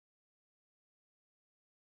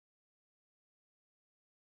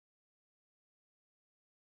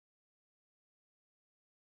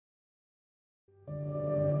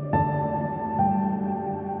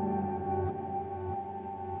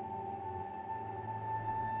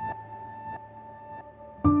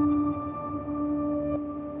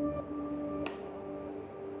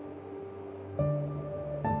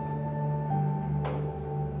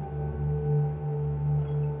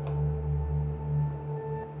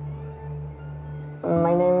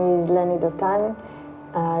Leni Dothan.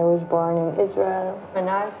 I was born in Israel. I'm an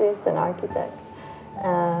artist, an architect,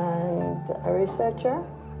 and a researcher.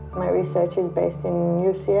 My research is based in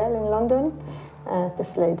UCL in London at the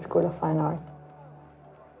Slade School of Fine Art.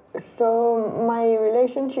 So my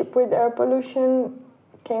relationship with air pollution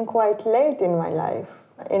came quite late in my life.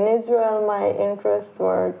 In Israel, my interests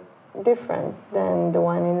were different than the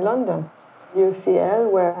one in London.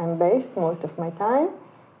 UCL, where I'm based most of my time,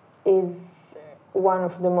 is one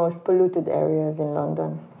of the most polluted areas in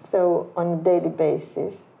London. So on a daily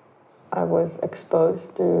basis, I was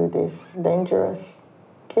exposed to this dangerous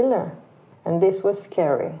killer. And this was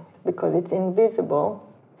scary because it's invisible.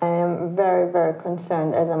 I am very, very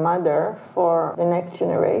concerned as a mother for the next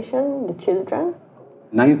generation, the children.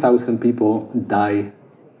 9,000 people die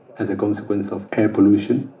as a consequence of air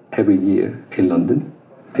pollution every year in London.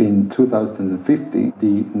 In 2050,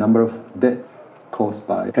 the number of deaths caused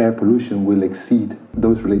by air pollution will exceed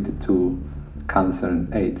those related to cancer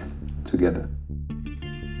and AIDS together.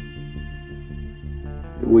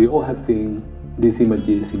 We all have seen these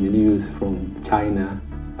images in the news from China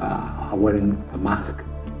wearing a mask,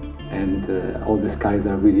 and all the skies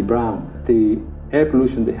are really brown. The air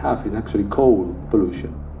pollution they have is actually coal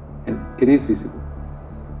pollution, and it is visible.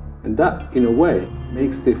 And that, in a way,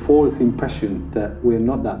 makes the false impression that we're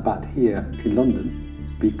not that bad here in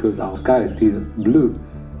London because our sky is still blue.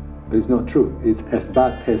 But it's not true. It's as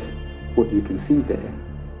bad as what you can see there.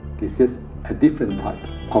 It's just a different type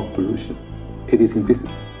of pollution. It is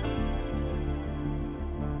invisible.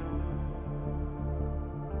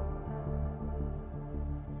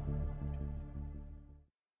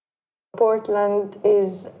 Portland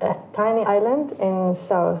is a tiny island in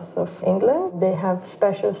south of England. They have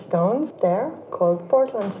special stones there called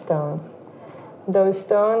Portland stones. Those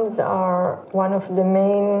stones are one of the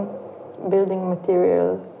main building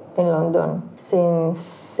materials in London since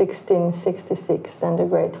 1666 and the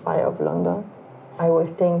Great Fire of London. I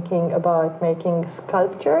was thinking about making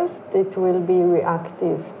sculptures that will be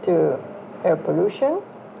reactive to air pollution.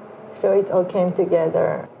 So it all came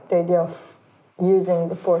together, the idea of using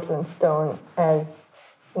the Portland stone as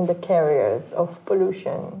the carriers of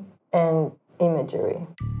pollution and imagery.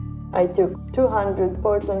 I took 200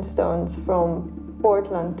 Portland stones from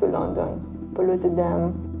Portland to London, polluted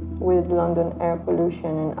them with London air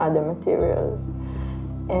pollution and other materials,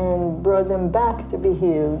 and brought them back to be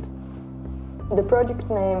healed. The project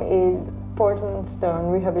name is Portland Stone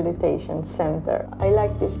Rehabilitation Center. I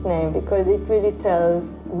like this name because it really tells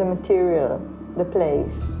the material, the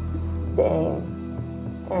place, the aim,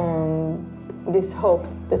 and this hope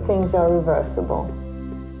that things are reversible.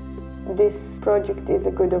 This project is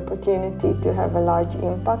a good opportunity to have a large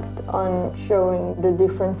impact on showing the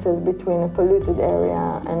differences between a polluted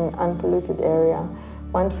area and unpolluted area.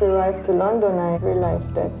 Once we arrived to London, I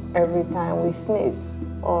realized that every time we sneeze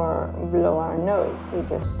or blow our nose, we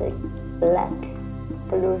just take black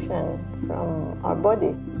pollution from our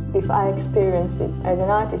body. If I experienced it as an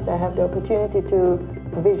artist, I have the opportunity to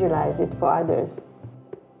visualize it for others.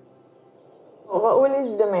 Raoul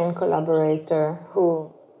is the main collaborator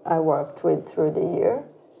who I worked with through the year.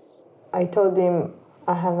 I told him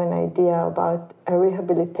I have an idea about a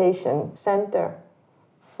rehabilitation center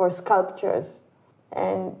for sculptures.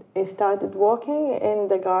 And he started walking in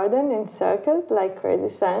the garden in circles like crazy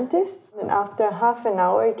scientists. And after half an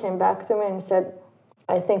hour, he came back to me and said,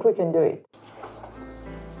 I think we can do it.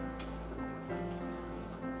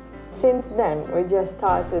 Since then, we just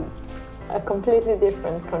started a completely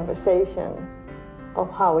different conversation of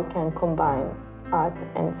how we can combine art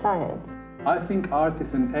and science. I think art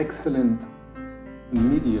is an excellent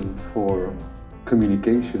medium for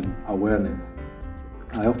communication, awareness.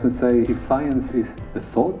 I often say if science is the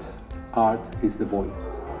thought, art is the voice.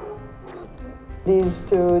 These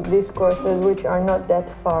two discourses, which are not that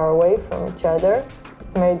far away from each other,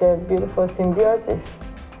 made a beautiful symbiosis.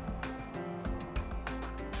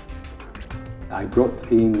 I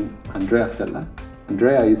brought in Andrea Sella.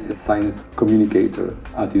 Andrea is a science communicator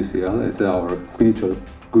at UCL. It's our spiritual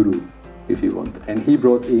guru, if you want. And he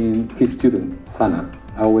brought in his student, Sana.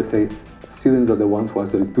 I always say students are the ones who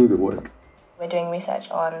actually do the work. We're doing research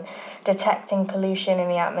on detecting pollution in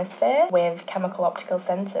the atmosphere with chemical optical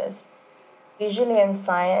sensors. Usually in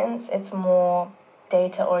science, it's more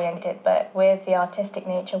data-oriented, but with the artistic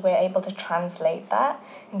nature, we're able to translate that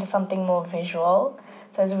into something more visual.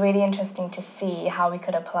 So it's really interesting to see how we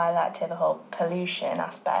could apply that to the whole pollution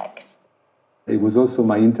aspect. It was also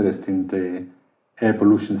my interest in the air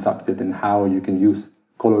pollution subject and how you can use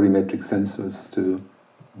colorimetric sensors to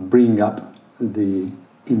bring up the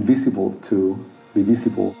invisible to be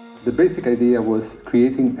visible. The basic idea was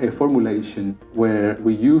creating a formulation where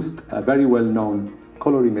we used a very well-known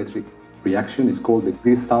colorimetric reaction. It's called the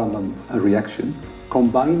Gris-Salmon reaction.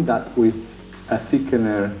 Combine that with a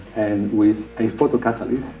thickener and with a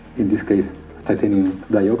photocatalyst, in this case titanium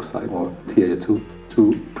dioxide or TiO2,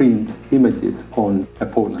 to print images on a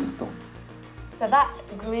Portland stone. So that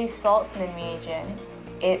Gris-Salzman reagent,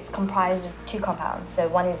 it's comprised of two compounds. So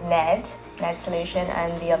one is Ned solution,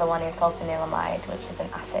 and the other one is sulfanilamide, which is an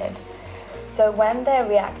acid. So when they're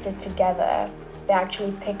reacted together, they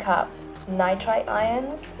actually pick up nitrite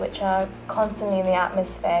ions, which are constantly in the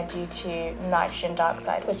atmosphere due to nitrogen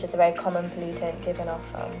dioxide, which is a very common pollutant given off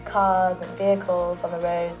from cars and vehicles on the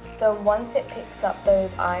road. So once it picks up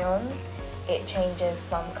those ions, it changes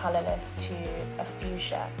from colourless to a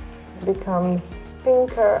fuchsia. It becomes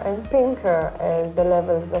pinker and pinker as the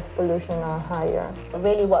levels of pollution are higher.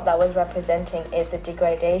 Really what that was representing is the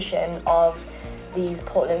degradation of these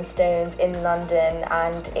Portland stones in London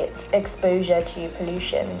and its exposure to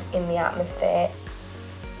pollution in the atmosphere.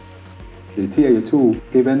 The TiO2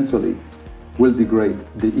 eventually will degrade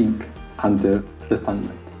the ink under the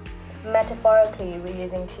sunlight. Metaphorically, we're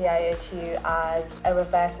using TiO2 as a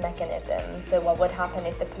reverse mechanism. So what would happen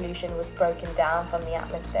if the pollution was broken down from the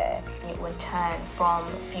atmosphere? It would turn from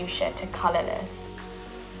fuchsia to colourless.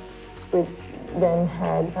 We then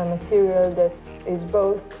had a material that is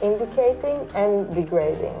both indicating and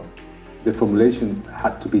degrading. The formulation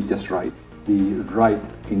had to be just right. The right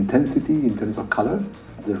intensity in terms of color,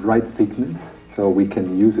 the right thickness, so we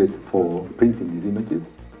can use it for printing these images.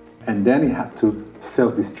 And then it had to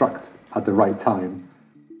self-destruct at the right time.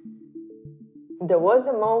 There was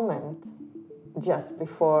a moment just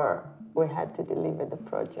before we had to deliver the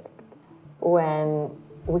project when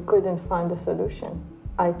we couldn't find a solution.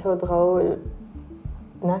 I told Raul,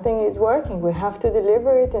 nothing is working. We have to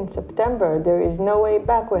deliver it in September. There is no way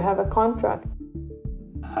back. We have a contract.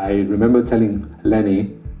 I remember telling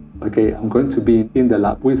Leni, okay, I'm going to be in the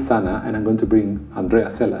lab with Sana and I'm going to bring Andrea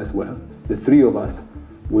Sella as well. The three of us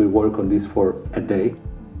will work on this for a day.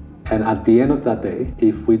 And at the end of that day,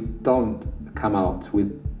 if we don't come out with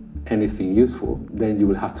anything useful, then you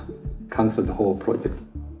will have to cancel the whole project.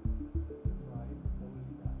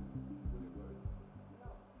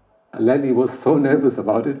 Leni was so nervous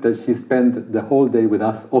about it that she spent the whole day with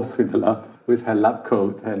us also in the lab with her lab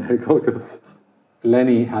coat and her goggles.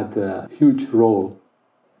 Leni had a huge role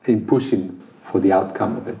in pushing for the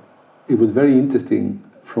outcome of it. It was very interesting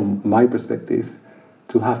from my perspective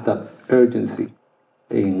to have that urgency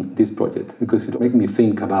in this project, because it made me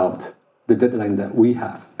think about the deadline that we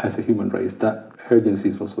have as a human race. That urgency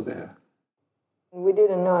is also there. We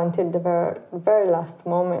didn't know until the very last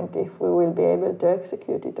moment if we will be able to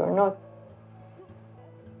execute it or not.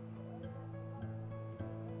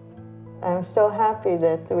 I'm so happy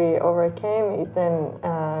that we overcame it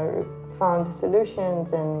and found the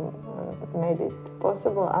solutions and made it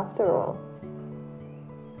possible after all.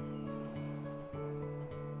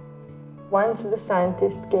 Once the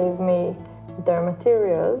scientists gave me their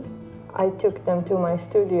materials, I took them to my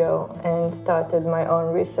studio and started my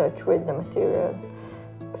own research with the material.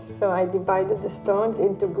 So I divided the stones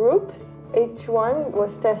into groups. Each one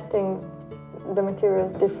was testing the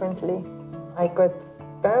materials differently. I got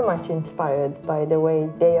very much inspired by the way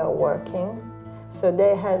they are working. So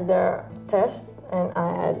they had their test and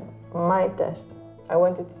I had my test. I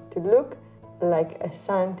wanted it to look like a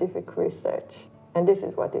scientific research, and this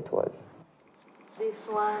is what it was. This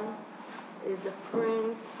one is a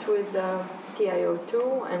print with the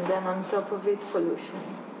TiO2 and then on top of it pollution.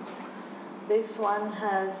 This one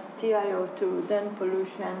has TiO2, then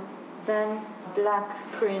pollution, then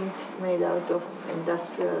black print made out of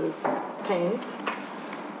industrial paint.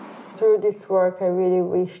 Through this work, I really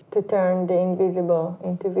wished to turn the invisible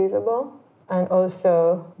into visible and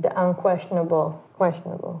also the unquestionable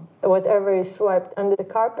questionable. Whatever is swept under the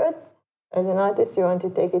carpet, as an artist, you want to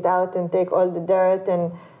take it out and take all the dirt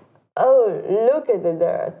and, oh, look at the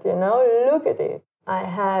dirt, you know, look at it. I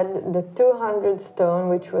had the 200 stone,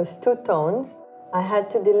 which was 2 tons. I had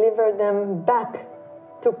to deliver them back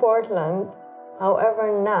to Portland.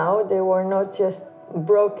 However, now they were not just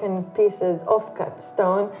broken pieces of cut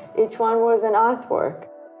stone. Each one was an artwork.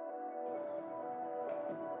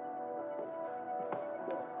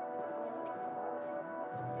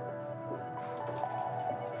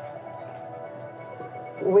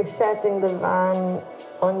 We sat in the van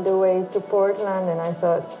on the way to Portland and I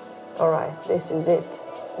thought, all right, this is it.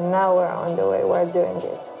 Now we're on the way, we're doing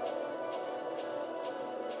it.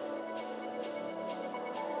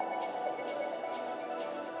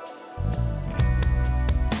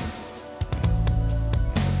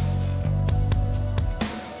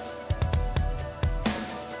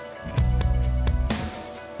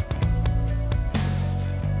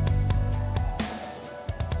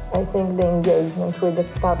 I think the engagement with the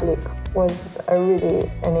public was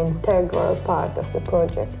really an integral part of the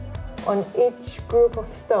project. On each group of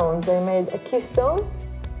stones, they made a keystone,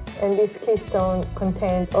 and this keystone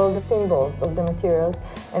contained all the symbols of the materials,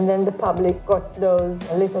 and then the public got those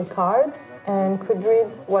little cards and could read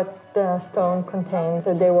what the stone contains.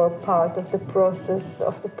 So they were part of the process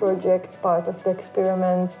of the project, part of the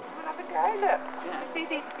experiment. Have a go, look. You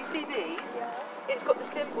see these? It's got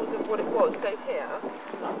the symbols of what it was. So here,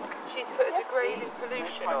 she's put a degree in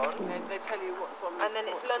pollution on. They tell you what's on. And then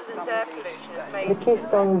it's London's air pollution. It's made. The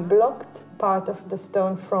keystone blocked part of the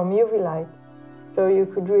stone from UV light. So you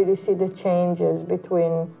could really see the changes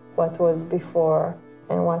between what was before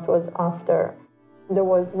and what was after. There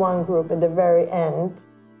was one group at the very end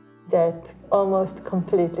that almost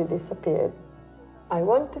completely disappeared. I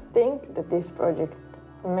want to think that this project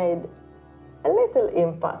made a little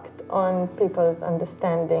impact on people's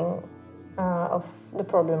understanding of the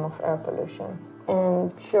problem of air pollution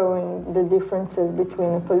and showing the differences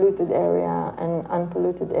between a polluted area and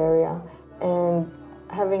unpolluted area and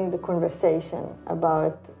having the conversation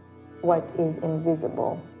about what is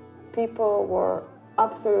invisible. People were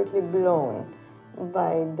absolutely blown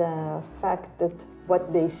by the fact that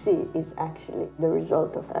what they see is actually the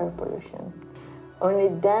result of air pollution. Only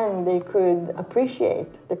then they could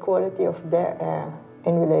appreciate the quality of their air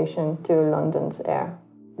in relation to London's air.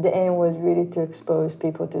 The aim was really to expose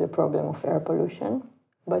people to the problem of air pollution,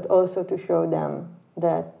 but also to show them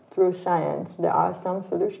that through science there are some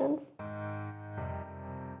solutions.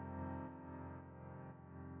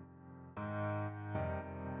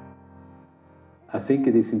 I think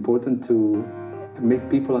it is important to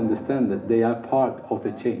make people understand that they are part of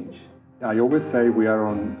the change. I always say we are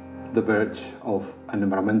on the verge of an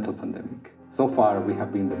environmental pandemic. So far we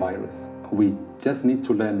have been the virus. We just need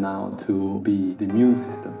to learn now to be the immune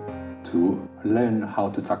system, to learn how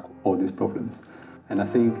to tackle all these problems. And I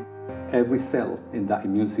think every cell in that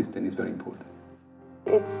immune system is very important.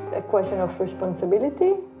 It's a question of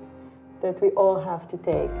responsibility that we all have to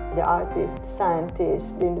take, the artists,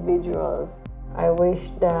 scientists, the individuals. I wish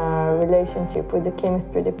the relationship with the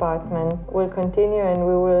chemistry department will continue, and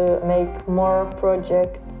we will make more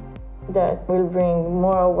projects that will bring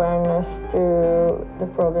more awareness to the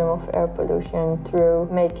problem of air pollution through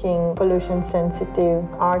making pollution-sensitive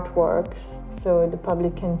artworks so the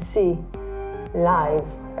public can see live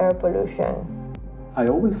air pollution. I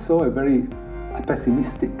always saw a very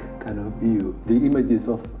pessimistic kind of view. The images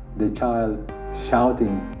of the child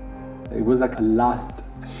shouting, it was like a last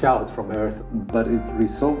shout from Earth, but it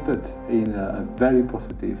resulted in a very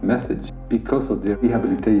positive message because of the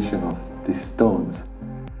rehabilitation of these stones.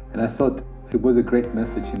 And I thought it was a great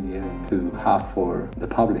message in the end to have for the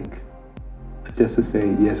public. Just to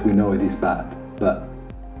say, yes, we know it is bad, but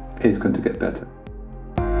it's going to get better.